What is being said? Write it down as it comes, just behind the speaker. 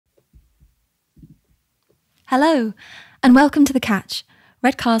Hello, and welcome to The Catch,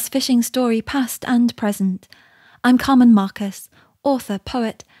 Redcar's fishing story past and present. I'm Carmen Marcus, author,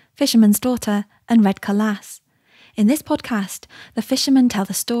 poet, fisherman's daughter, and Redcar lass. In this podcast, the fishermen tell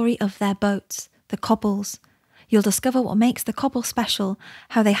the story of their boats, the cobles. You'll discover what makes the coble special,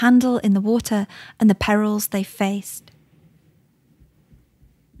 how they handle in the water, and the perils they've faced.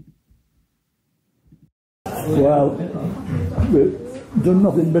 Well, we've done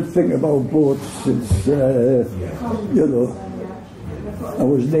nothing but think about boats since, I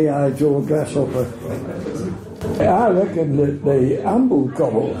was knee-high to a grasshopper. I reckon that the amble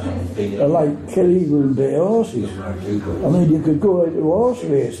cobles are like Cleveland Day horses. I mean, you could go into a horse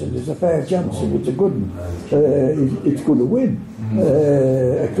race and there's a fair chance if it's a good one, it's going to win.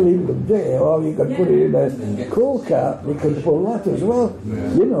 A Cleveland Day, or you could put it in a coal cart, you could pull that as well.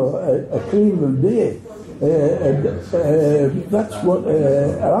 You know, a Cleveland Day. That's what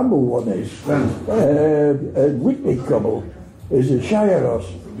an amble one is. A Whitney cobble is a Shire horse.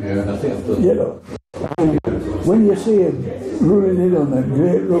 Yeah, I think you know, when you see him running in on them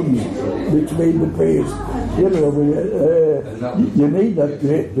great runs between the pace, you know, you need that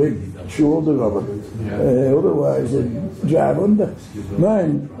great big shoulder of him. Otherwise, they drive under.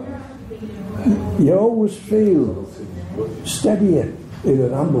 Mine, you always feel steadier in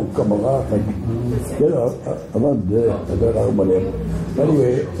an amble cobble, I think. You know, I'm on there, I don't know how many.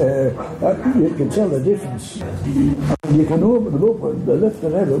 Anyway, you can tell the difference. You can open them up and they lift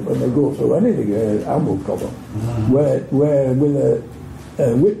their head up and they go through anything, amble cobble. Where with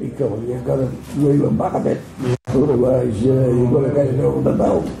a Whitney cobble, you've got to wheel them back a bit. Otherwise, you've got to get it over the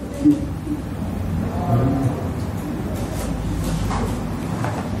belt.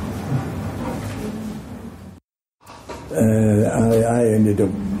 I ended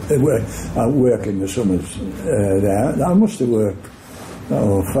up working the summers there. I must have worked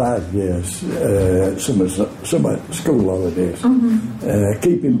 5 years, summer school holidays,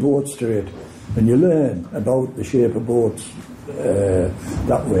 keeping boats straight. And you learn about the shape of boats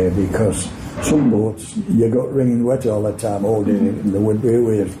that way, because some boats you got wringing wet all the time, holding it, and there would be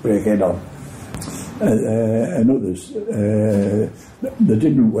waves breaking on. And others, they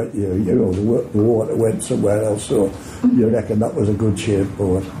didn't wet you, you know, the water went somewhere else, so you reckon that was a good shaped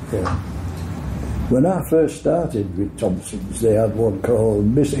boat. Yeah. When I first started with Thompson's, they had one called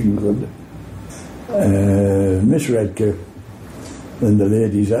Miss England, Miss Redcar, and the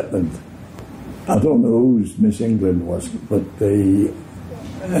Ladies Hetland. I don't know whose Miss England was, but the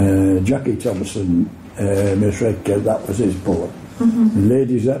Jackie Thompson, Miss Redcar, that was his boat. The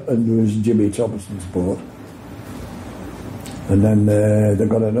Ladies Hetland was Jimmy Thompson's boat. And then they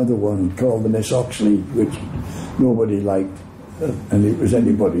got another one called the Miss Oxley, which nobody liked, and it was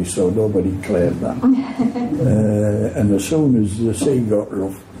anybody, so nobody claimed that. And as soon as the sea got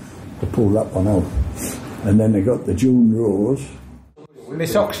rough, they pulled that one out. And then they got the June Rose.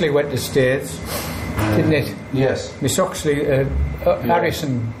 Miss Oxley went to States, didn't it? Yes. Miss Oxley,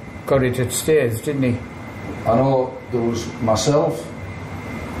 Harrison got it at States, didn't he? I know there was myself,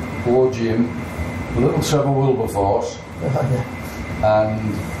 poor Jim, little Trevor Wilberforce,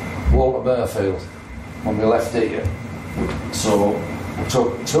 and Walter Burfield when we left here. So we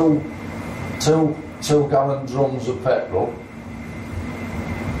took two gallon drums of petrol.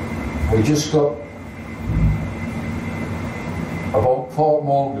 We just got about Port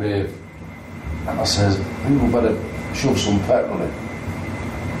Mulgrave, and I says, I think we better shove some petrol in.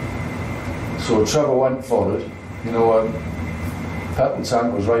 So Trevor went for it, you know, petrol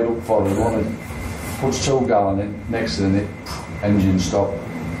tank was right up for it, wanted, puts 2 gallon in, next thing it, engine stopped.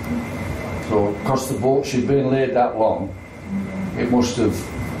 So, because the boat, she'd been laid that long, it must have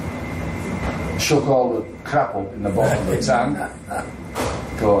shook all the crap up in the bottom of the tank.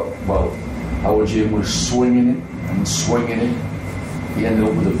 Thought, well, our Jim was swinging it and swinging it. He ended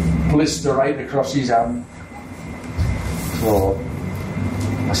up with a blister right across his hand. So,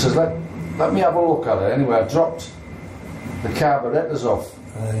 I says, let me have a look at it. Anyway, I dropped the carburettors off,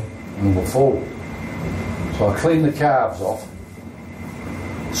 and they were full. So I cleaned the carbs off.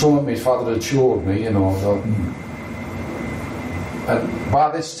 Something my father had showed me, you know. So, and by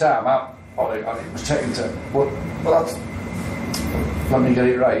this time, it was taking time. But let me get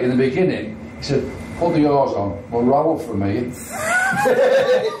it right. In the beginning, he said, put the oars on, well, row for me.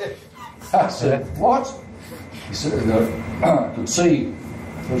 I said, what? He said, I could see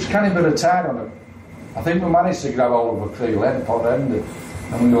there was a tiny bit of tide on it. I think we managed to grab hold of a creel end, pot end, and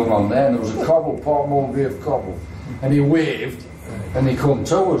we hung on there, and there was a cobble, Port Mulgrave cobble. And he waved, and he come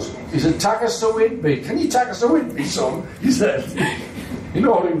to us. He said, tack us to Whitby. Can you tack us to Whitby, son? He said, you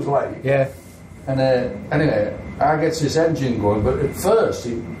know what he was like? Yeah. And anyway, I gets this engine going, but at first,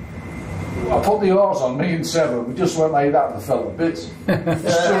 I put the oars on, me and Seven, we just went like that and fell to bits.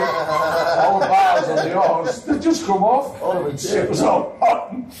 All the bars on the oars, they just come off. It was all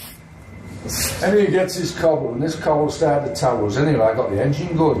on. And he gets his coble, and this coble started to tow us. Anyway, I got the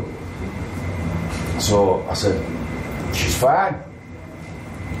engine going. So I said, she's fine.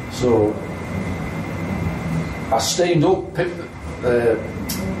 So I steamed up, picked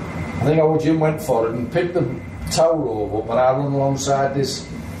I think our Jim went for it and picked the tow rope up, and I run alongside this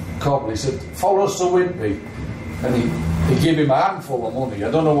coble. He said, follow us to Whitby. And he gave him a handful of money. I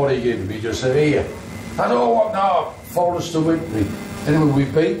don't know what he gave him. He just said, here. I don't want no. Follow us to Whitby. Anyway, we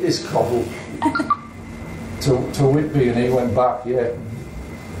beat this coble to Whitby, and he went back, yeah.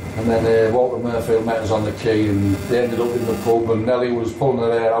 And then Walter Murfield met us on the quay, and they ended up in the pub, and Nellie was pulling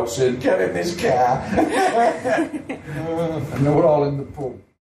her hair out saying, get in this car. And they were all in the pub.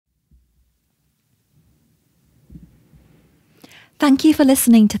 Thank you for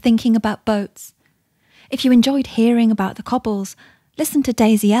listening to Thinking About Boats. If you enjoyed hearing about the cobles, listen to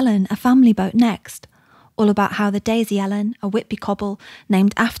Daisy Ellen, a family boat next, all about how the Daisy Ellen, a Whitby coble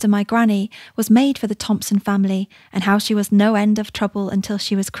named after my granny, was made for the Thompson family and how she was no end of trouble until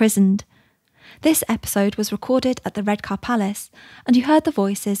she was christened. This episode was recorded at the Redcar Palace, and you heard the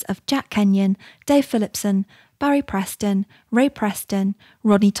voices of Jack Kenyon, Dave Phillipson, Barry Preston, Ray Preston,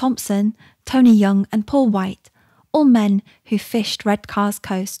 Rodney Thompson, Tony Young and Paul White, all men who fished Redcar's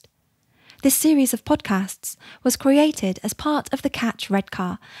coast. This series of podcasts was created as part of the Catch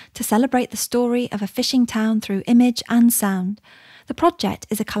Redcar to celebrate the story of a fishing town through image and sound. The project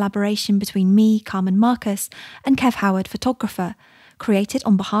is a collaboration between me, Carmen Marcus, and Kev Howard, photographer, created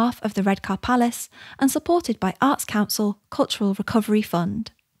on behalf of the Redcar Palace and supported by Arts Council Cultural Recovery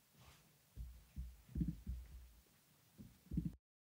Fund.